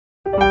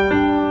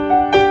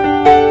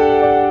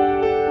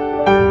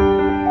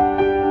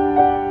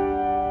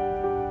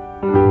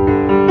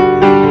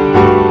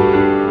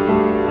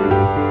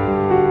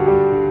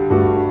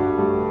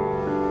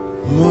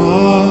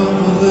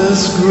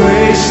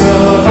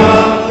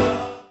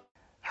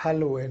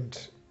Hello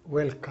and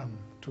welcome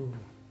to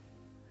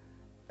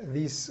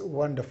this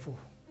wonderful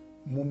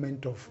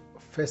moment of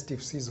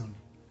festive season.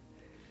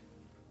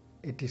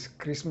 It is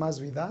Christmas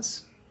with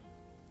us,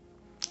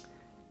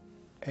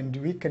 and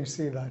we can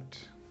say that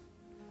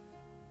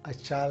a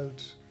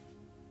child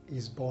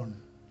is born,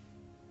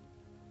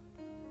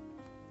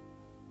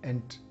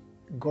 and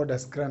God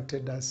has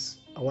granted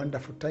us a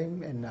wonderful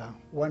time and a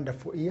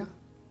wonderful year,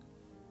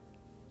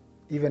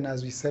 even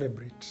as we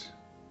celebrate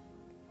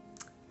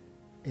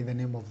in the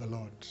name of the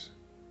Lord.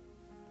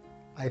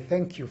 I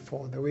thank you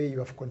for the way you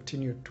have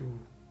continued to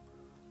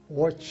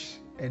watch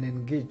and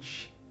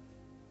engage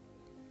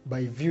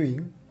by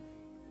viewing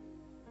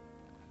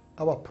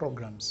our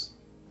programs.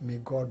 May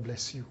God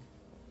bless you.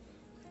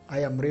 I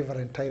am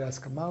Reverend Tyrus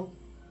Kamau,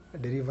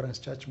 Deliverance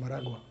Church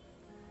Maragua.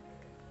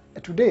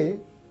 Today,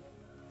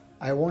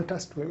 I want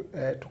us to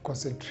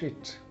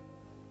concentrate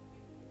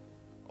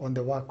on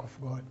the work of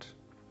God,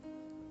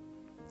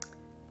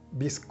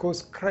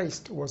 because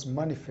Christ was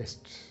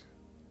manifest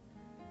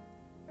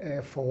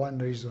for one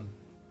reason,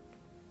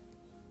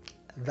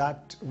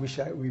 that we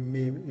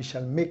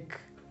shall make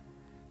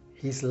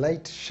his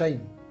light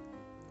shine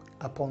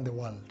upon the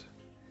world.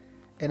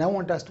 And I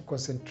want us to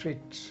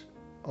concentrate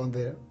on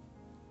the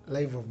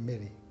life of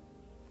Mary.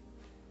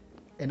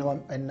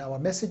 And our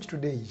message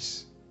today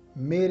is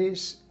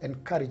Mary's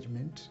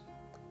encouragement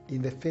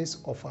in the face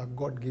of our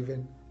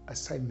God-given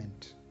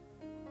assignment.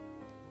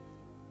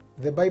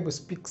 The Bible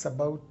speaks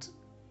about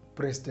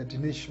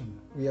predestination.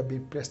 We have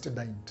been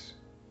predestined.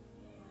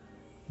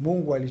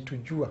 Mungu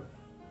alitujua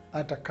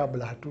hata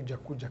kabla hatuja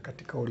kuja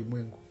katika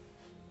ulimwengu.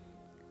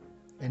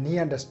 And he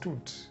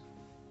understood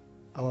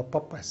our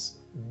purpose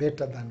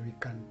better than we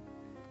can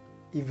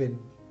even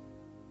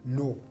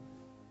know.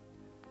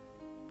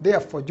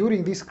 Therefore,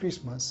 during this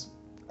Christmas,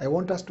 I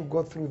want us to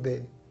go through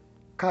the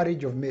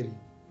courage of Mary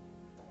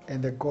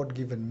and the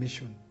God-given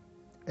mission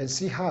and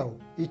see how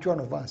each one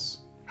of us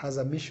has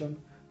a mission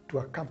to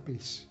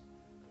accomplish.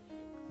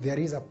 There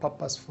is a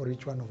purpose for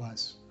each one of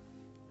us,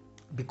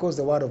 because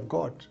the Word of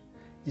God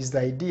is the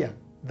idea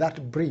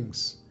that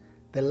brings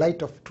the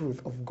light of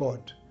truth of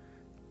God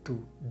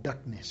to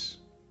darkness.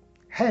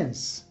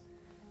 Hence,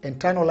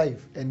 eternal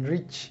life and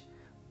rich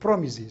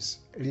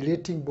promises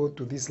relating both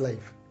to this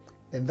life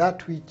and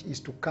that which is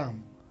to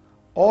come,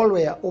 all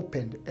were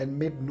opened and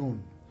made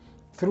known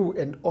through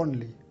and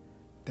only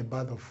the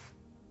birth of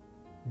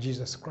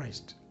Jesus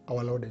Christ,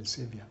 our Lord and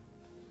Savior.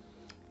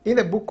 In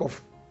the book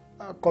of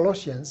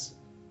Colossians,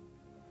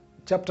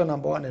 chapter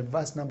number 1 and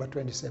verse number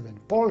 27,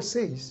 Paul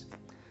says,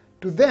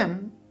 "To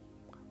them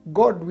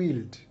God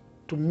willed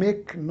to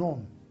make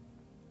known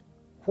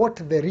what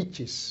the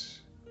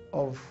riches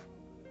of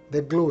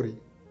the glory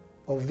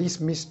of this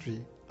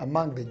mystery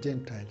among the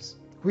Gentiles,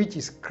 which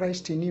is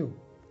Christ in you,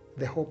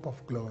 the hope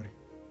of glory."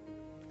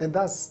 And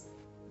that's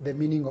the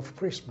meaning of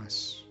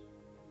Christmas.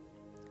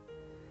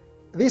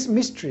 This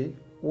mystery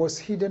was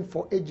hidden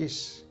for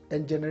ages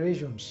and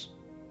generations,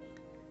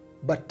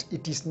 but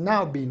it is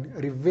now being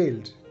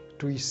revealed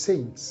to his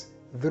saints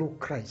through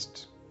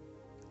Christ.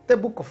 The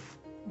book of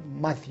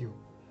Matthew,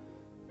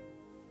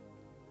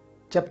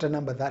 chapter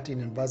number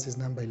 13 and verses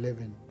number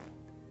 11,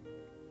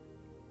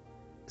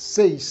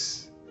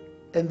 says,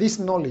 "And this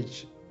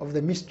knowledge of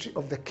the mystery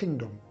of the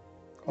kingdom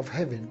of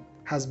heaven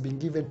has been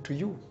given to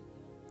you,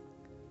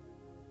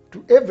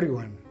 to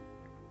everyone."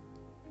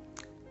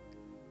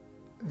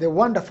 The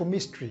wonderful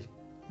mystery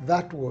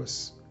that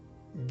was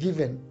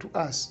given to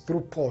us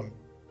through Paul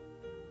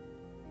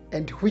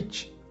and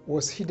which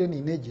was hidden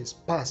in ages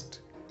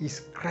past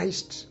is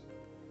Christ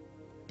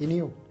in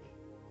you,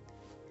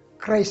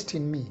 Christ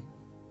in me,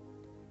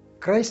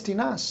 Christ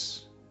in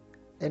us,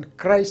 and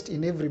Christ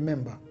in every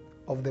member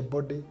of the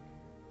body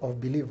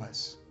of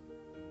believers.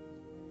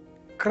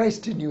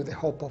 Christ in you, the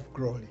hope of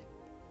glory.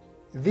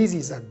 This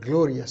is a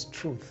glorious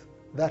truth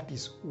that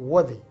is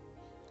worthy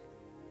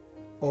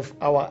of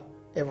our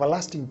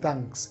everlasting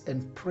thanks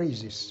and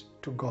praises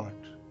to God.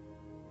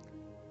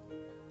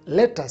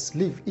 Let us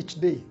live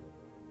each day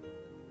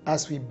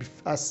as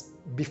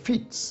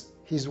befits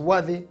his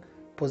worthy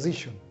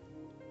position,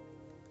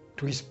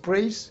 to his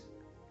praise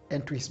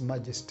and to his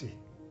majesty.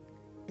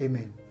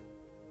 Amen.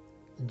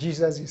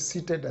 Jesus is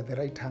seated at the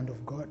right hand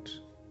of God,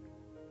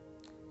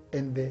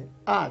 and the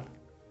earth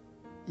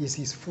is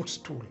his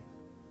footstool,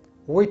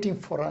 waiting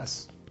for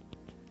us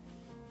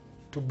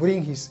to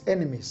bring his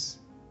enemies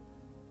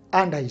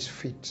under his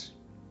feet.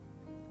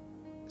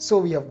 So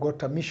we have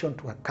got a mission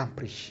to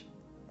accomplish,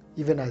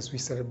 even as we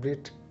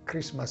celebrate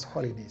Christmas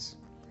holidays.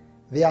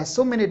 There are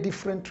so many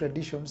different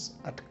traditions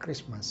at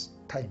Christmas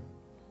time.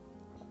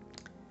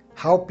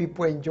 How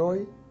people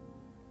enjoy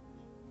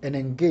and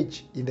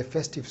engage in the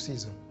festive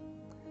season.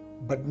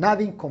 But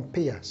nothing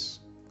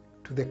compares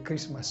to the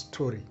Christmas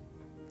story,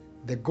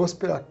 the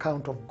gospel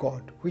account of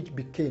God, which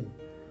became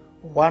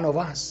one of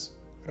us,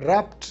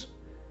 wrapped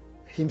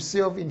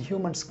himself in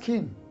human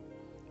skin,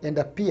 and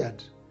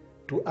appeared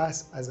to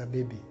us as a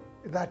baby.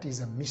 That is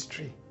a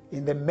mystery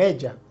in the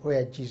manger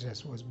where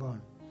Jesus was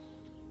born.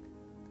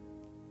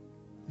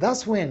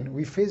 That's when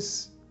we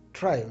face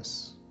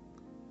trials,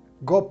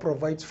 God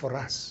provides for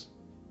us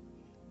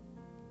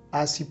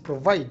as He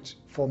provides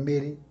for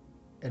Mary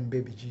and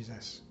baby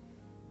Jesus.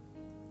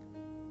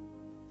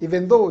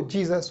 Even though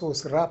Jesus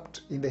was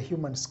wrapped in the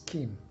human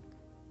skin,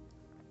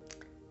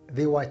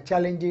 there were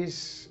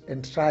challenges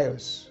and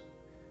trials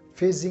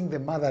facing the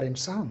mother and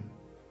son.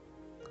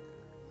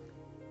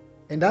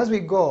 And as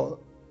we go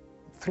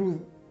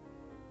through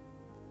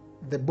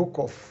the book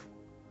of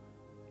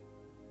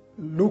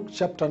Luke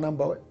chapter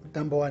number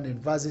 1 and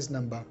verses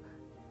number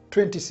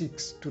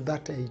 26 to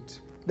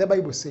 38, the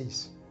Bible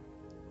says,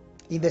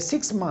 in the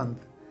 6th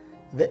month,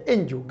 the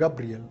angel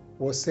Gabriel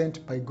was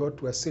sent by God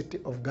to a city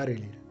of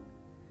Galilee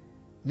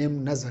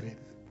named Nazareth,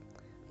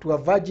 to a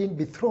virgin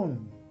betrothed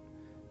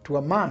to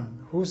a man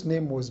whose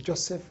name was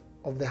Joseph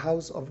of the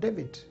house of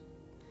David.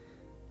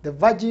 The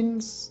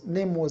virgin's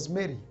name was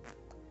Mary,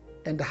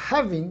 and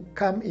having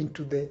come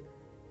into the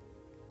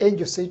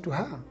angel said to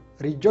her,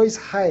 Rejoice,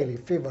 highly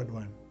favored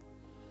one,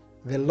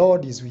 the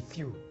Lord is with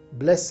you.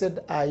 Blessed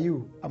are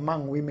you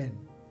among women.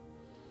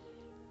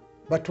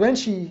 But when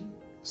she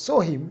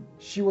saw him,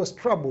 she was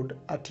troubled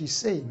at his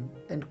saying,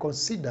 and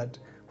considered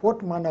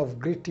what manner of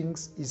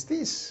greetings is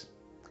this.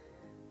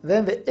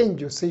 Then the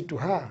angel said to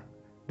her,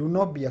 Do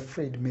not be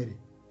afraid, Mary,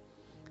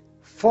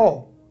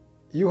 for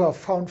you have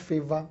found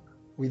favor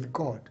with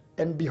God.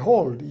 And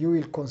behold, you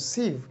will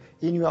conceive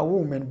in your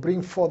womb and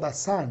bring forth a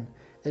son,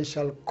 and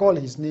shall call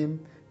his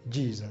name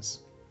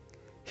Jesus.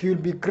 He will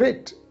be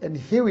great, and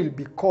he will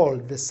be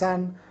called the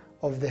Son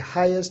of the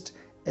Highest,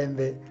 and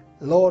the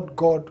Lord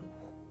God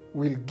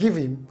will give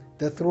him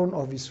the throne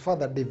of his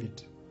father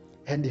David,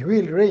 and he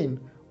will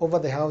reign over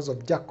the house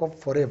of Jacob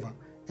forever,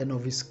 and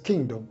of his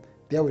kingdom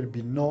there will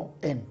be no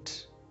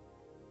end.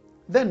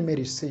 Then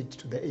Mary said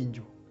to the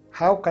angel,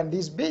 How can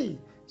this be,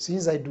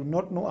 since I do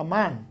not know a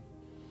man?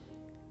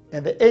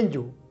 And the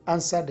angel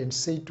answered and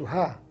said to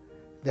her,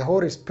 The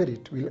Holy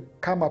Spirit will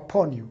come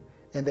upon you,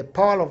 and the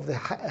power of the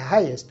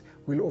Highest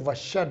will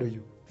overshadow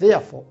you.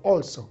 Therefore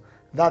also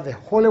that the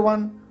Holy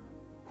One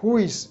who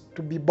is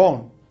to be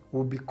born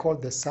will be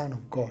called the Son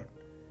of God.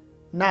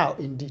 Now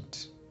indeed,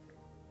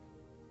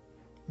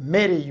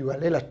 Mary, your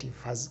relative,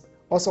 has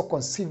also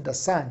conceived a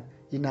son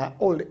in her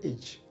old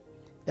age,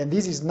 and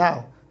this is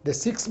now the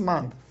 6th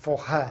month for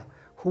her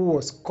who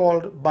was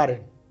called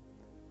barren.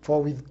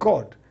 For with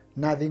God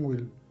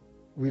nothing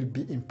will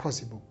be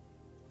impossible.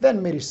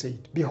 Then Mary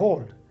said,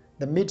 Behold,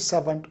 the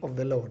maidservant of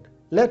the Lord,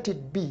 let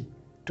it be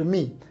to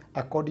me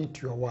according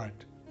to your word.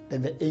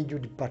 And the angel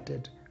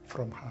departed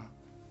from her.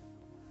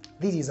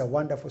 This is a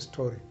wonderful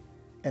story,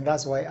 and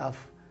that's why I've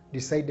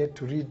decided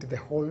to read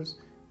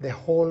the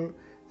whole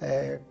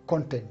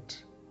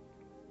content,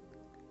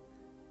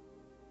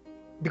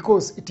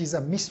 because it is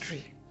a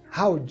mystery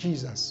how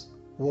Jesus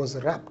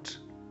was wrapped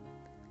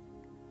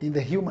in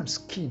the human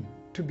skin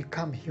to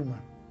become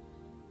human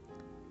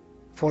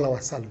for our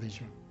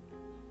salvation.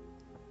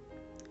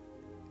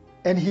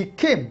 And he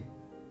came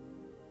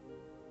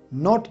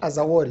not as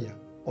a warrior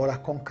or a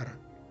conqueror,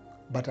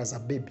 but as a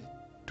baby,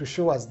 to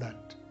show us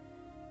that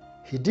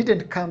he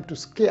didn't come to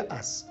scare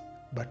us,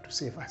 but to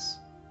save us.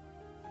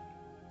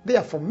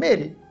 Therefore,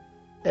 Mary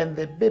and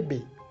the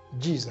baby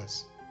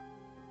Jesus,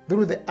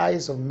 through the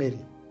eyes of Mary,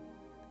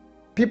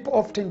 people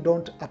often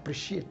don't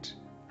appreciate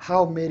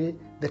how Mary,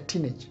 the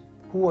teenage,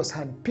 who was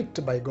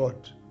handpicked by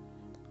God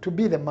to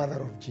be the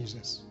mother of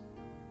Jesus,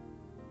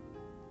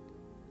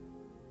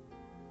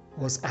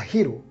 was a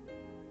hero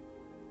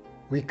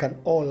we can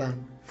all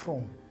learn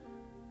from.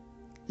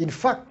 In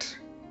fact,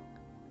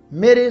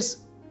 Mary's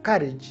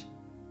courage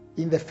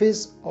in the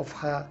face of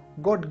her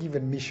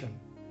God-given mission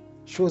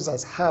shows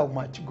us how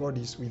much God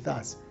is with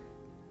us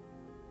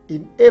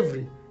in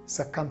every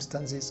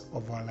circumstances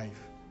of our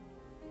life.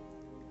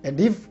 And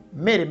if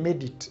Mary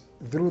made it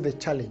through the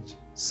challenge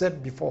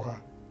set before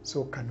her,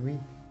 so can we.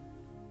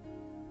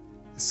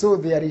 So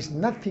there is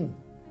nothing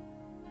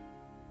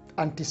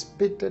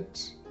anticipated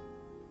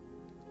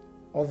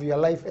of your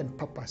life and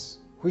purpose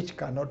which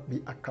cannot be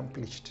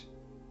accomplished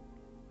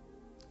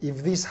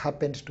if this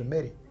happened to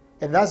Mary.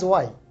 And that's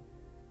why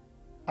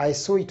I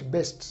saw it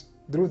best,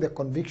 through the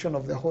conviction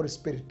of the Holy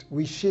Spirit,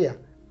 we share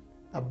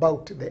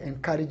about the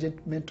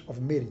encouragement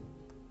of Mary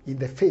in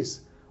the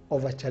face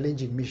of a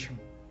challenging mission.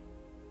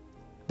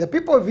 The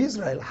people of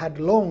Israel had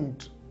long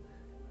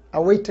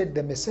awaited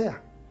the Messiah,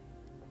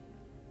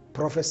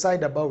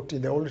 prophesied about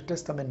in the Old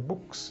Testament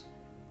books.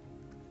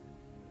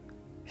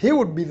 He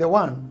would be the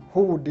one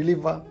who would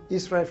deliver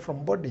Israel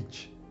from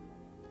bondage.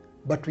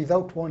 But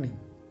without warning,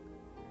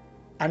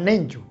 an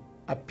angel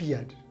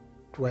appeared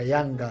to a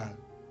young girl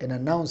and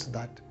announced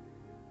that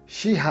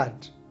she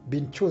had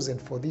been chosen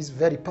for this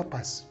very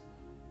purpose.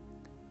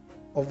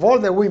 Of all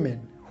the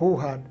women who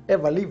had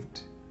ever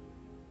lived,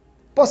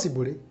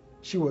 possibly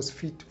she was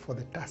fit for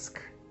the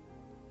task.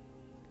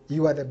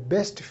 You are the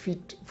best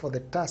fit for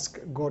the task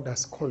God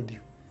has called you.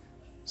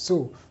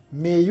 So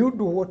may you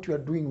do what you are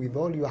doing with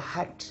all your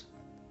heart,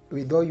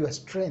 with all your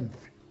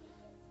strength.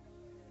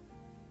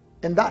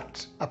 And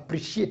that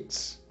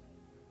appreciates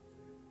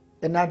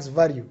and adds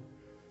value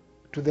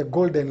to the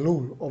golden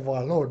rule of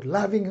our Lord,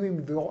 loving him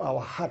with all our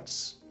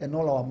hearts and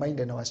all our mind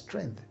and our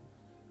strength.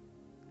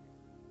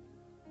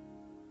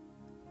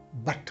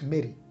 But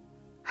Mary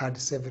had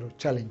several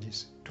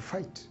challenges to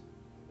fight.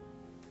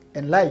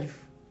 And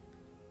life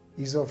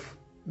is of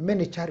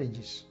many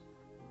challenges.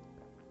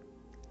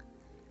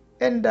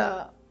 And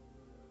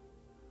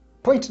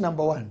point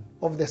number one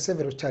of the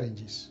several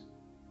challenges.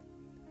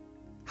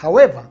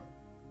 However,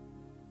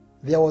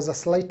 there was a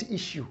slight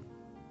issue.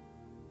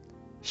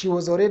 She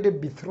was already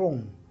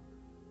betrothed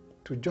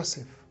to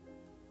Joseph,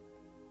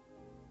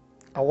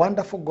 a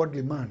wonderful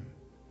godly man,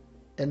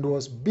 and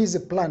was busy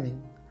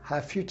planning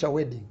her future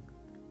wedding.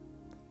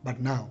 But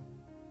now,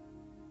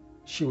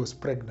 she was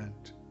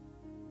pregnant.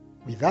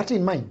 With that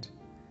in mind,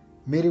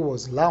 Mary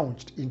was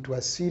launched into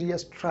a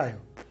serious trial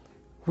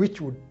which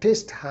would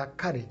test her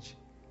courage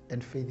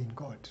and faith in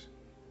God.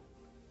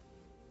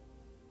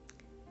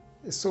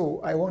 So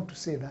I want to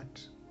say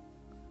that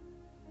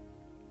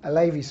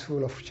life is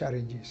full of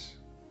challenges.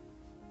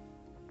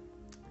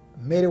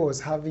 Mary was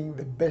having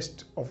the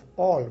best of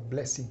all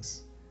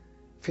blessings,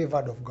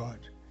 favored of God.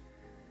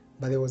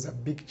 But there was a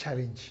big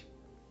challenge.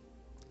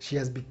 She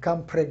has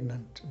become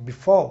pregnant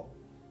before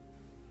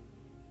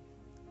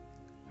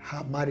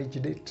her marriage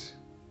date.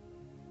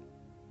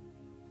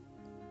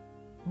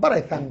 But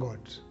I thank God,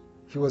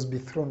 he was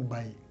betrothed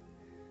by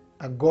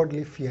a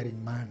godly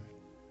fearing man.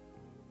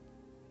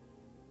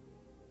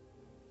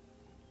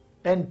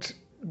 And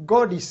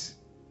God is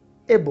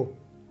able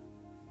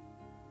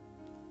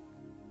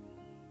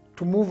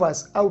to move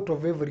us out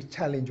of every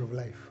challenge of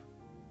life.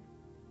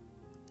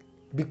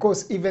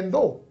 Because even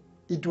though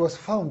it was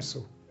found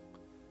so,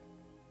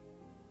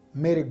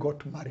 Mary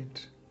got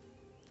married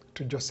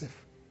to Joseph.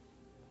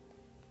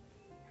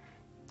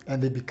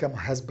 And they become a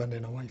husband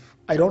and a wife.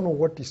 I don't know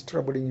what is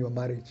troubling your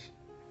marriage.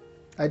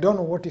 I don't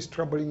know what is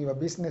troubling your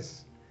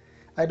business.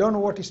 I don't know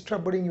what is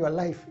troubling your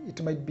life.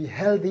 It might be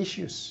health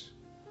issues.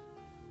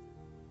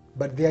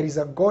 But there is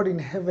a God in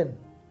heaven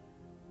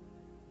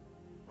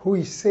who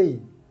is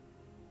saying,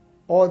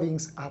 all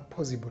things are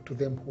possible to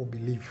them who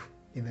believe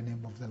in the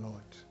name of the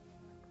Lord.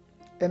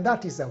 And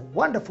that is a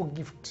wonderful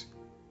gift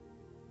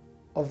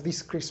of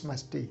this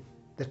Christmas day,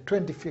 the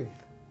 25th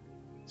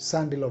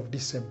Sunday of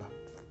December.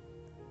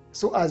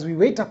 So as we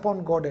wait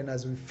upon God and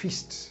as we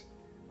feast,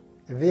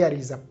 there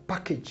is a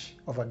package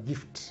of a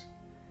gift,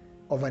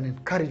 of an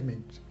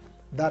encouragement,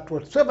 that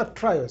whatsoever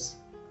trials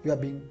you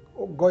have been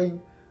going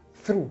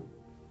through,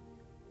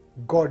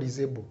 God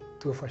is able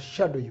to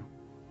overshadow you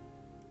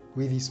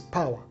with his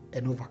power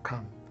and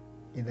overcome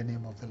in the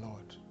name of the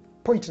Lord.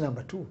 Point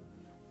number two.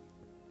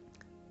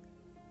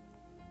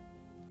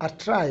 A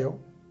trial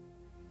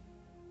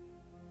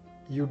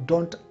you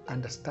don't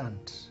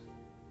understand.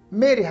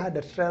 Mary had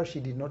a trial she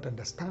did not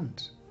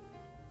understand.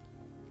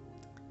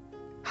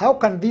 How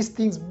can these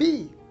things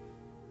be,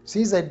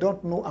 since I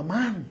don't know a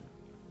man?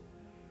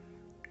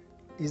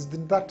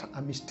 Isn't that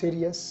a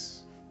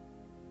mysterious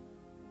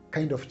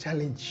kind of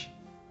challenge?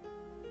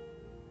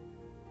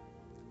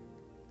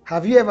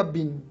 Have you ever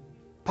been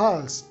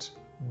pulsed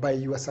by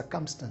your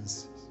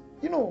circumstances?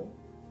 You know,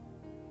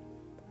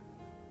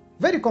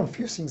 very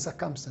confusing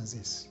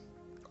circumstances,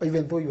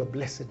 even though you are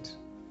blessed,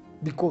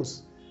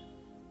 because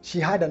she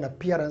had an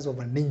appearance of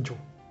an angel,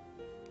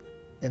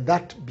 and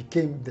that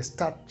became the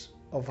start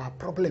of her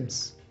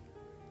problems.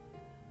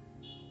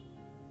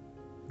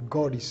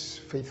 God is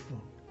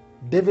faithful.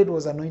 David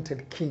was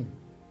anointed king,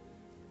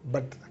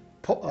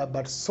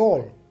 but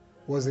Saul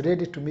was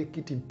ready to make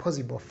it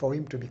impossible for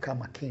him to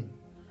become a king.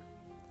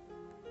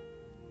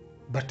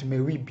 But may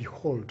we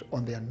behold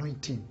on the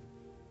anointing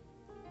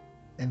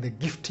and the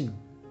gifting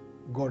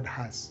God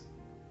has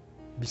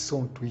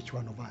besown to each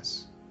one of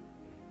us.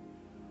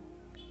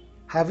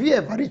 Have you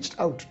ever reached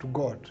out to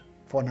God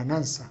for an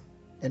answer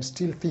and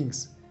still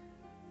things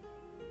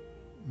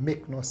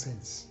make no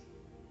sense?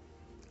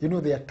 You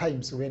know, there are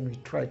times when we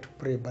try to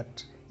pray,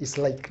 but it's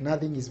like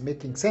nothing is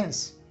making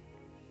sense.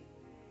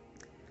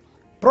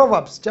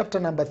 Proverbs chapter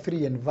number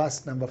 3 and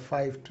verse number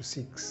 5 to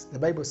 6. The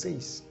Bible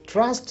says,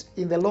 trust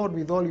in the Lord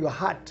with all your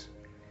heart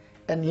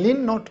and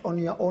lean not on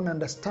your own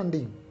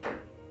understanding.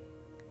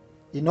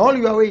 In all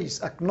your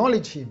ways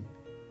acknowledge him,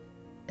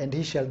 and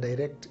he shall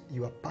direct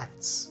your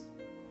paths.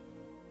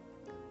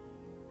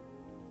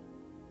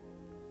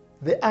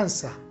 The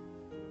answer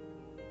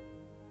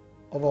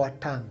of our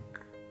tongue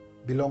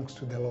belongs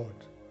to the Lord.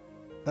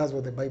 That's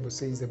what the Bible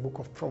says in the book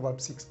of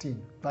Proverbs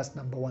 16, verse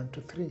number 1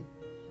 to 3.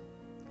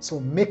 So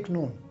make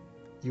known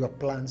your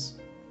plans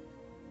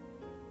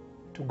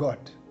to God,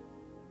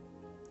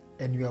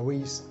 and your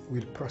ways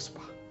will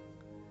prosper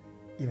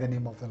in the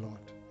name of the Lord.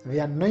 The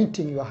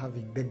anointing you are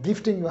having, the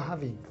gifting you are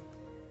having,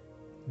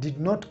 did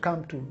not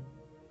come to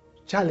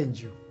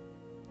challenge you,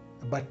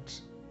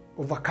 but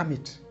overcome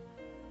it.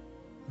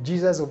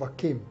 Jesus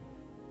overcame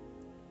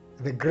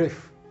the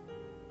grave,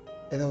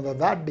 and on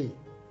that day,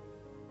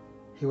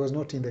 he was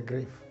not in the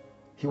grave.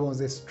 He was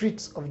in the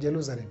streets of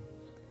Jerusalem,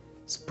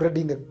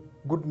 spreading the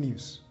good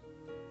news,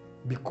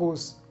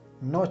 because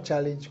no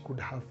challenge could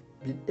have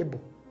been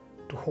able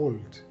to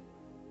hold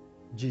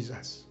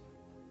Jesus.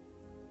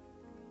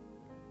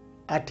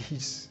 At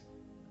his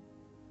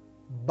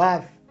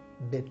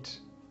birthbed,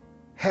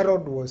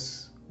 Herod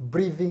was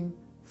breathing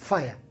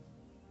fire,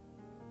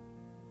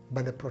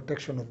 but the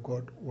protection of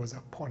God was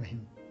upon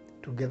him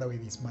together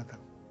with his mother.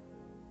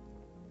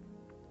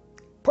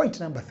 Point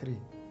number 3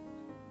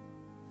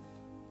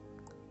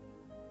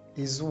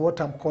 is what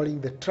I'm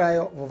calling the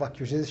trial of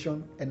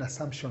accusation and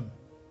assumption.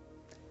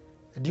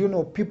 Do you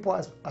know, people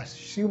have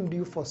assumed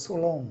you for so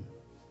long.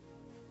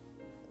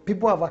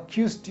 People have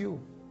accused you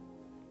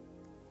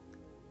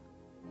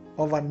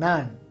of a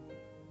non-performer.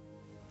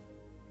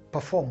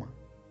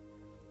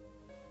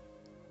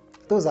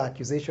 Those are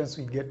accusations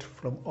we get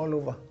from all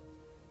over.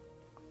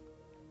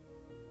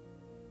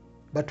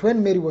 But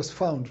when Mary was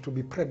found to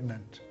be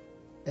pregnant,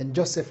 and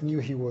Joseph knew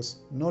he was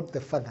not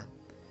the father,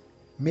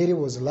 Mary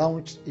was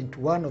launched into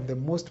one of the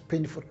most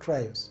painful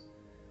trials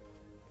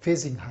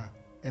facing her,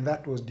 and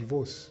that was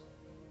divorce.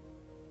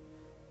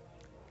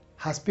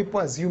 Has people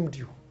assumed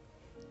you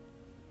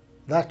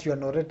that you are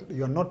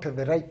not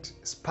the right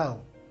spouse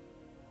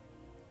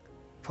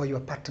for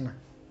your partner?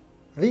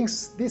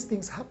 These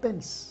things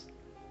happens.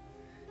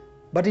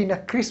 But in a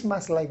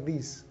Christmas like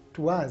this,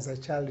 to us a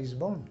child is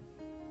born.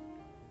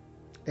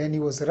 And he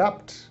was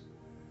wrapped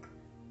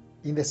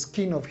in the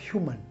skin of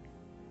human,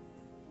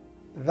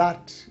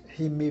 that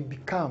he may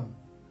become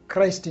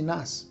Christ in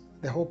us,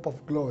 the hope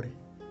of glory.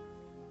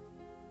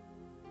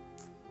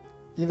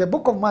 In the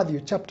book of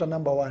Matthew, chapter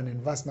number 1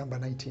 and verse number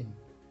 19,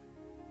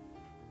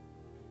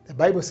 the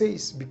Bible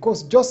says,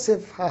 because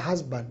Joseph, her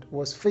husband,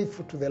 was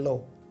faithful to the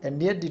law,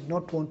 and yet did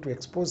not want to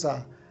expose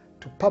her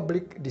to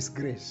public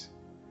disgrace,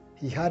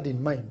 he had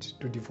in mind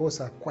to divorce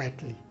her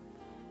quietly.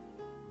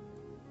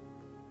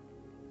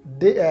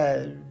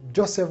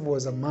 Joseph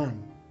was a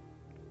man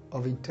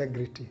of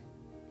integrity.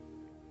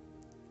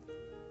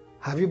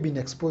 Have you been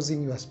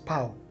exposing your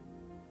spouse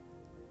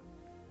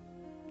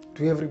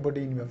to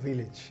everybody in your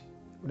village?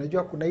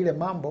 Unajua kuna ile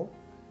mambo,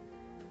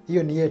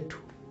 hiyo ni yetu,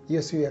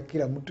 hiyo sio ya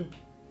kila mtu.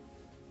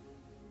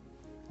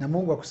 Na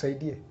Mungu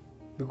akusaidie,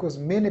 because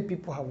many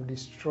people have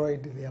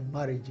destroyed their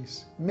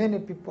marriages. Many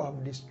people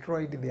have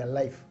destroyed their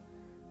life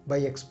by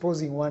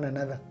exposing one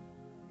another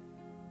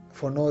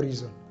for no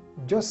reason.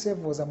 Joseph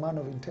was a man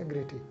of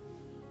integrity.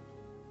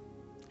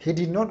 He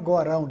did not go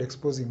around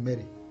exposing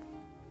Mary,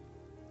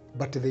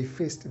 but they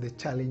faced the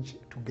challenge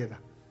together.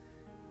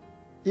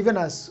 Even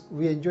as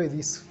we enjoy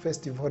this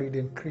festive holiday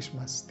in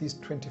Christmas, this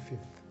 25th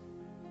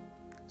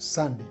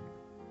Sunday,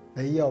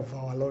 the year of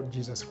our Lord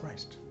Jesus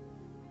Christ,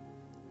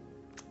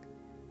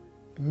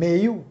 may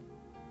you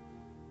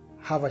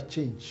have a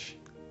change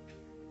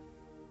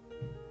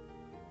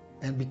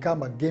and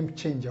become a game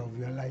changer of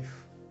your life,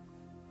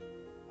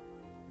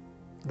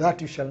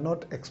 that you shall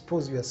not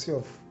expose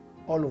yourself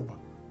all over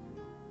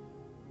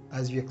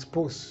as you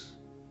expose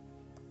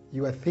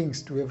your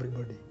things to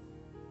everybody.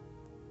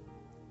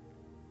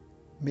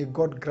 May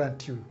God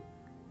grant you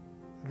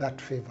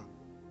that favor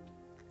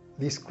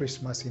this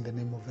Christmas in the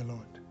name of the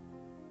Lord.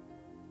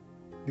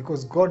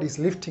 Because God is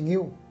lifting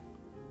you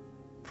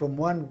from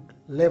one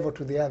level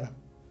to the other,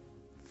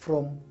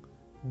 from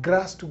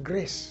grace to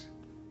grace.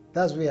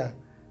 That's where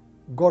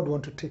God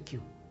wants to take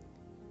you,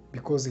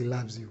 because he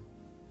loves you,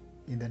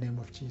 in the name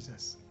of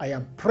Jesus. I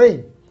am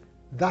praying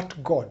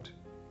that God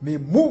may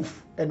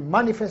move and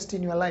manifest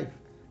in your life,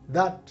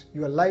 that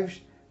your life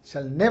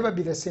shall never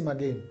be the same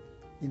again,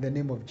 in the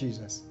name of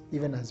Jesus,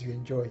 even as you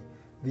enjoy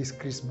this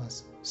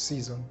Christmas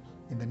season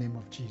in the name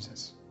of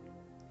Jesus.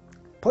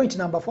 Point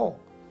number 4,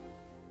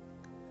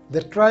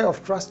 the trial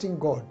of trusting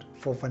God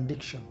for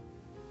vindication.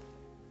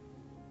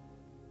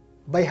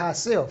 By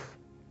herself,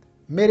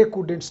 Mary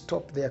couldn't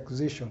stop the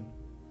accusation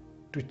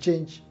to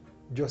change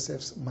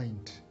Joseph's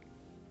mind.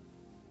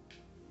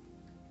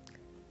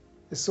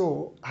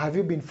 So, have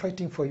you been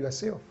fighting for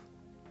yourself?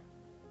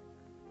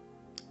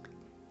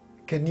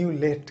 Can you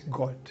let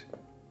God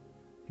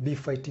be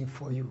fighting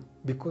for you?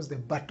 Because the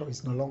battle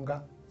is no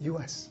longer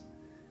yours.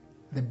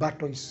 The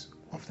battle is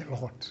of the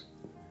Lord.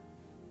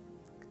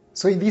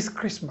 So in this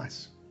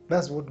Christmas,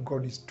 that's what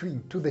God is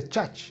doing to the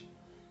church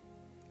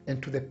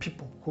and to the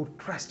people who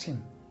trust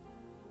him.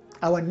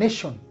 Our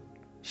nation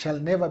shall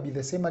never be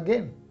the same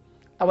again.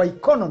 Our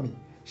economy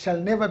shall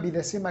never be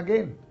the same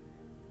again.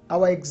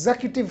 Our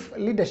executive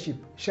leadership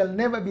shall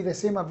never be the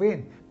same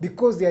again,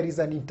 because there is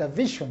an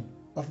intervention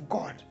of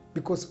God,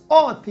 because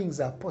all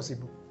things are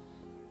possible.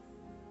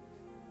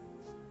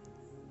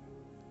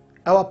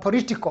 Our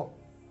political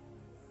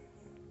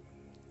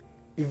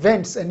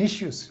events and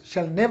issues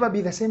shall never be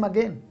the same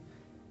again,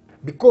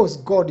 because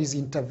God is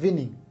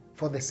intervening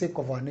for the sake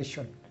of our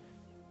nation,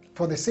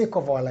 for the sake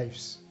of our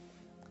lives.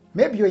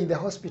 Maybe you're in the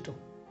hospital.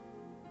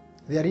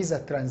 There is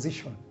a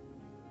transition,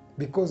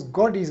 because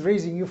God is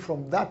raising you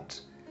from that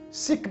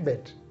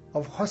sickbed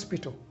of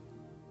hospital,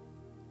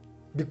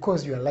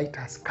 because your light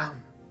has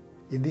come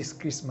in this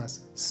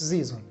Christmas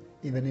season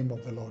in the name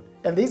of the Lord.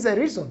 And there is a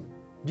reason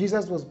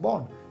Jesus was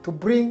born, to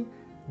bring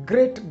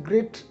great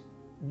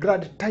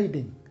glad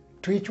tidings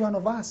to each one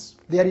of us.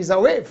 There is a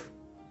wave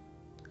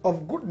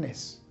of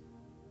goodness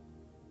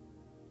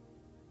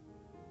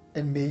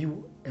and may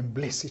you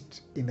embrace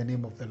it in the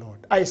name of the Lord.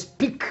 I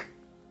speak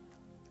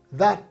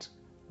that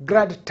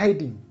glad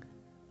tidings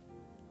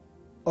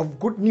of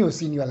good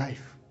news in your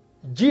life.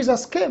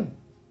 Jesus came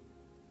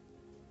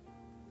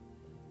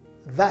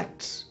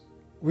that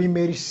we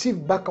may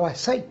receive back our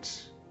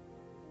sight.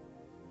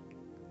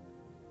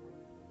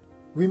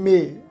 We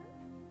may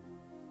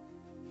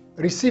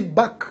receive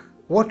back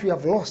what we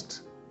have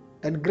lost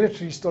and great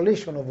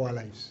restoration of our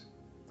lives.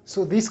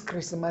 So this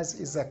Christmas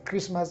is a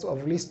Christmas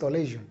of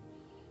restoration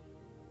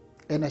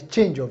and a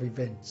change of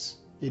events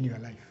in your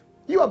life.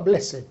 You are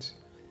blessed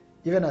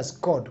even as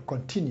God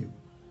continue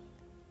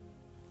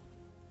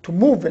to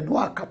move and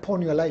work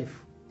upon your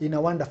life in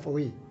a wonderful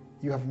way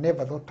you have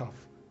never thought of,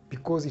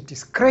 because it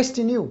is Christ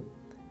in you,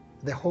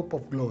 the hope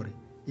of glory,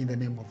 in the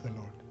name of the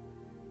Lord.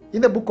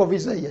 In the book of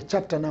Isaiah,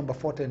 chapter number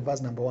 40 and verse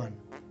number 1,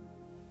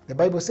 the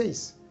Bible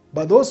says,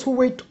 "But those who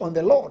wait on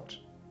the Lord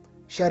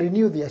shall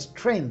renew their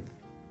strength.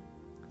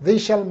 They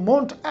shall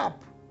mount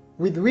up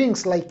with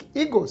wings like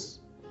eagles.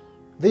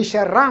 They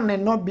shall run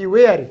and not be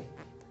weary.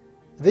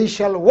 They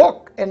shall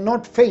walk and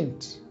not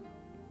faint."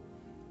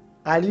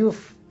 Are you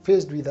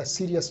faced with a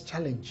serious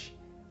challenge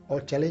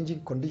or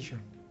challenging condition?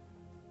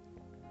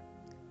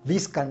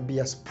 This can be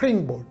a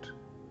springboard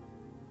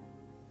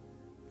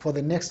for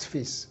the next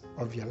phase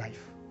of your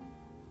life.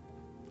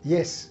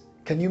 Yes,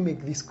 can you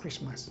make this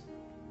Christmas?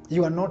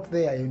 You are not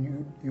there,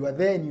 and you are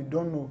there and you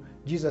don't know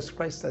Jesus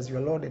Christ as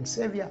your Lord and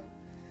Savior.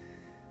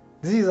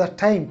 This is a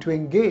time to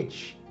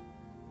engage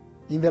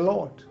in the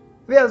Lord.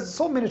 There are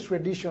so many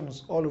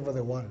traditions all over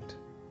the world,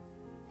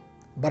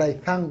 but I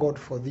thank God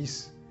for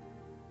this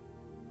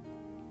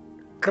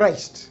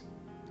Christ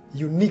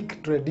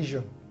unique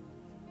tradition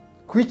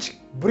which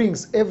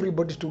brings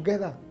everybody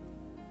together.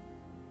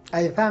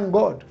 I thank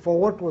God for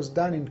what was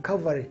done in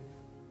Calvary.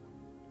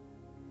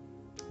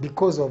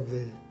 Because of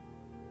the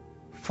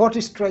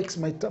 40 strikes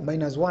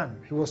minus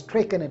 1, he was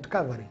stricken at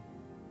Calvary.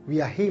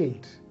 We are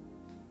healed.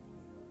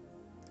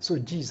 So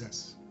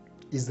Jesus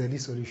is the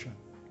resolution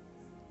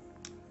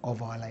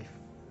of our life.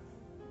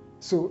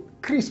 So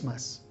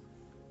Christmas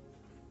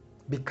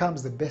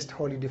becomes the best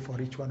holiday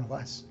for each one of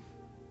us,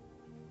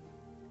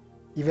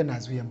 even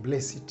as we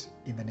embrace it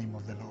in the name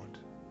of the Lord.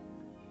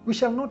 We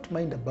shall not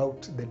mind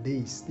about the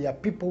days. There are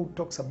people who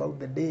talks about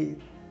the day,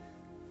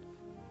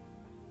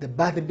 the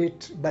birth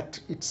date, but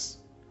it's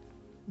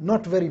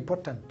not very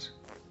important,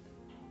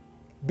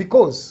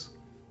 because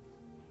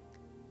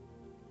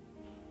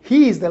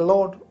He is the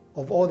Lord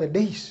of all the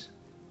days.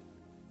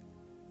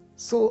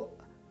 So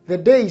the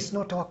day is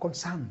not our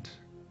concern.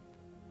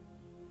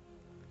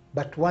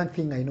 But one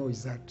thing I know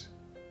is that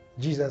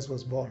Jesus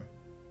was born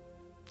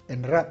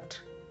and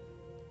wrapped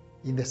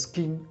in the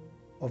skin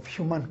of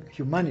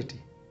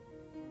humanity,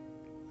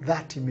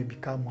 that He may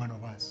become one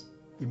of us,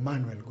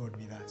 Emmanuel, God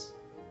with us.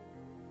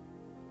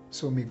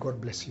 So may God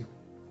bless you,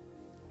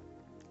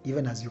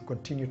 even as you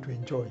continue to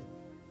enjoy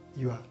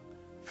your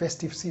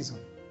festive season.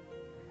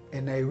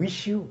 And I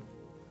wish you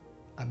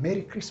a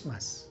Merry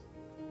Christmas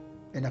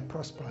and a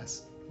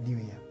prosperous New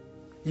Year.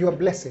 You are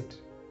blessed,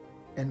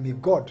 and may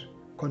God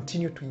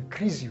continue to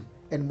increase you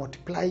and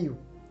multiply you.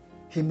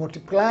 He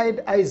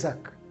multiplied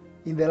Isaac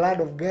in the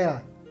land of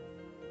Gerar,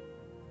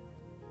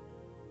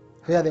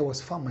 where there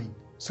was famine.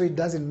 So it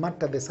doesn't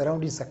matter the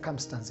surrounding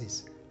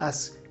circumstances,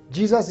 as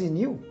Jesus in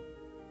you,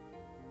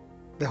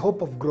 the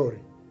hope of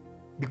glory,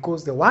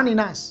 because the one in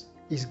us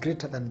is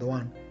greater than the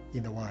one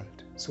in the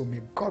world. So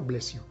may God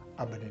bless you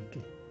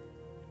abundantly,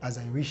 as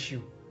I wish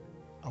you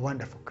a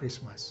wonderful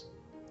Christmas,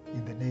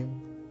 in the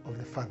name of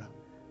the Father,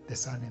 the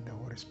Son, and the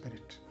Holy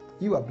Spirit.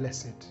 You are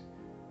blessed,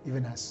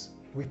 even as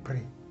we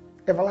pray.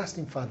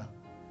 Everlasting Father,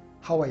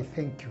 how I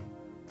thank you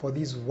for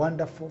this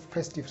wonderful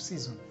festive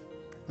season.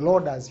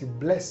 Lord, as you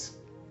bless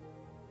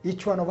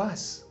each one of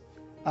us,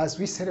 as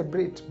we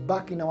celebrate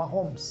back in our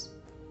homes,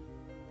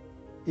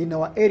 in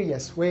our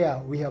areas where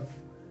we have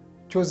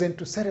chosen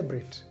to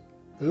celebrate,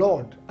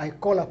 Lord, I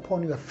call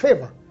upon your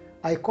favor.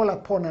 I call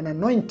upon an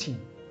anointing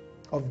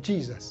of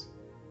Jesus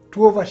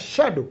to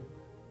overshadow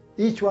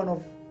each one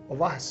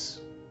of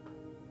us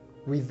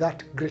with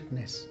that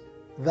greatness,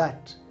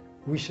 that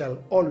we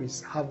shall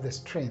always have the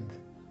strength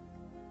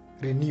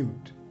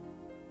renewed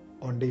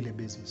on a daily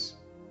basis.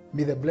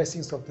 May the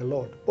blessings of the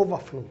Lord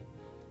overflow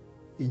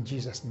in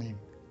Jesus' name,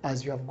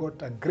 as you have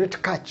got a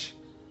great catch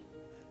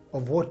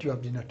of what you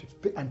have been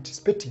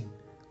anticipating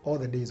all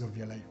the days of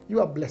your life. You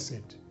are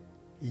blessed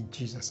in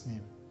Jesus'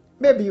 name.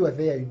 Maybe you are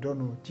there, you don't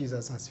know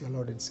Jesus as your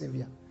Lord and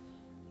Savior.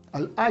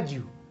 I'll urge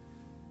you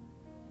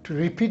to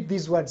repeat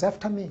these words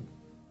after me.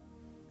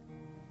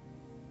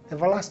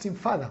 Everlasting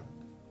Father,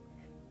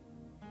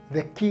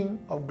 the King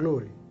of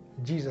glory,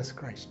 Jesus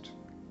Christ,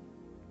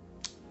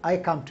 I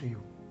come to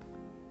you.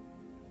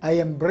 I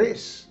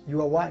embrace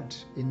your word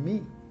in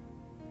me,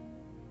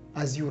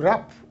 as you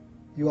wrap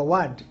your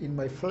word in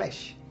my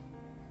flesh,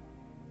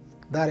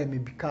 that I may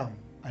become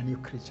a new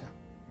creature.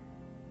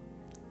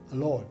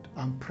 Lord,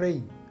 I'm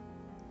praying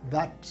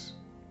that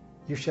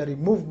you shall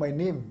remove my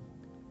name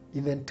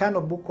in the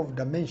eternal book of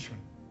dimension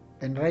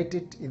and write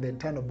it in the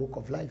eternal book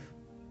of life.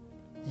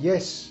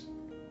 Yes,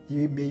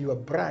 may your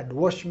blood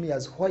wash me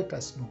as white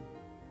as snow.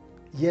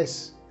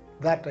 Yes,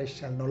 that I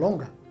shall no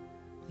longer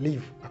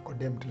live a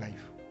condemned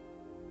life.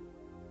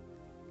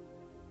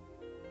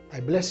 I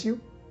bless you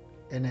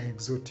and I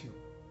exalt you.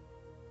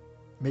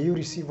 May you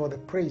receive all the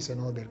praise and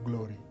all the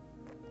glory.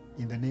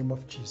 In the name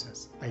of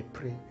Jesus, I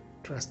pray,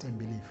 trust and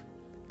believe.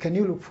 Can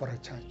you look for a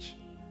church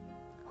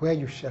where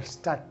you shall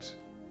start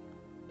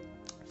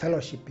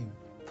fellowshipping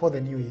for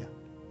the new year,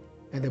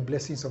 and the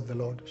blessings of the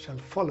Lord shall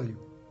follow you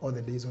all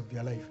the days of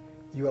your life?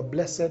 You are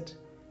blessed,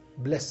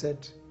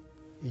 blessed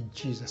in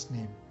Jesus'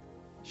 name.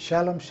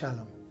 Shalom,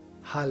 shalom.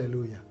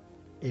 Hallelujah.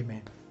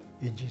 Amen.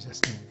 In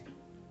Jesus'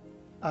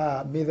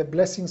 name. May the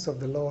blessings of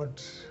the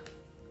Lord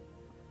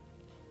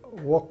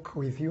walk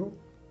with you.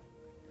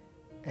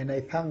 And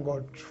I thank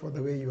God for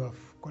the way you have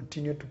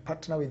continued to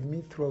partner with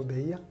me throughout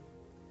the year.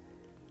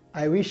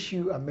 I wish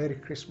you a Merry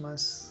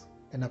Christmas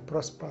and a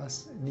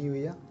prosperous New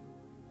Year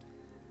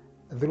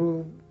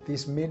through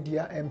this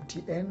media,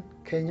 MTN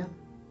Kenya,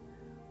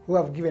 who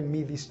have given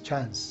me this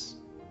chance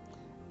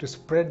to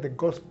spread the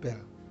gospel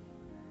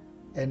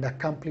and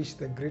accomplish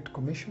the Great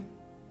Commission.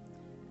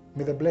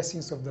 May the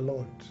blessings of the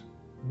Lord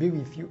be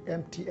with you,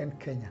 MTN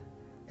Kenya,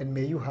 and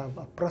may you have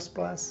a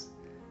prosperous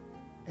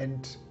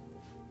and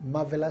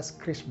marvelous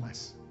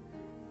Christmas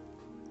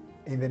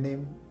in the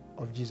name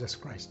of Jesus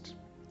Christ.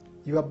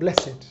 You are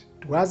blessed.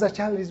 To us a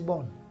child is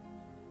born,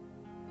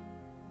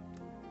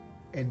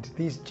 and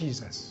this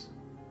Jesus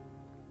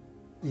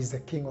is the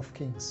King of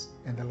Kings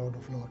and the Lord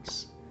of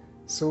Lords.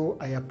 So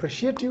I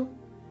appreciate you,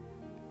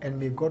 and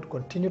may God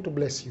continue to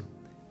bless you,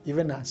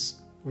 even as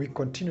we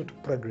continue to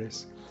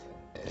progress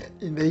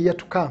in the year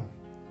to come,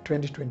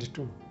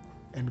 2022.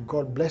 And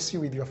God bless you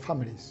with your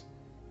families.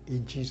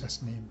 In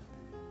Jesus' name,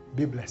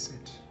 be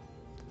blessed.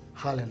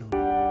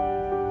 Hallelujah.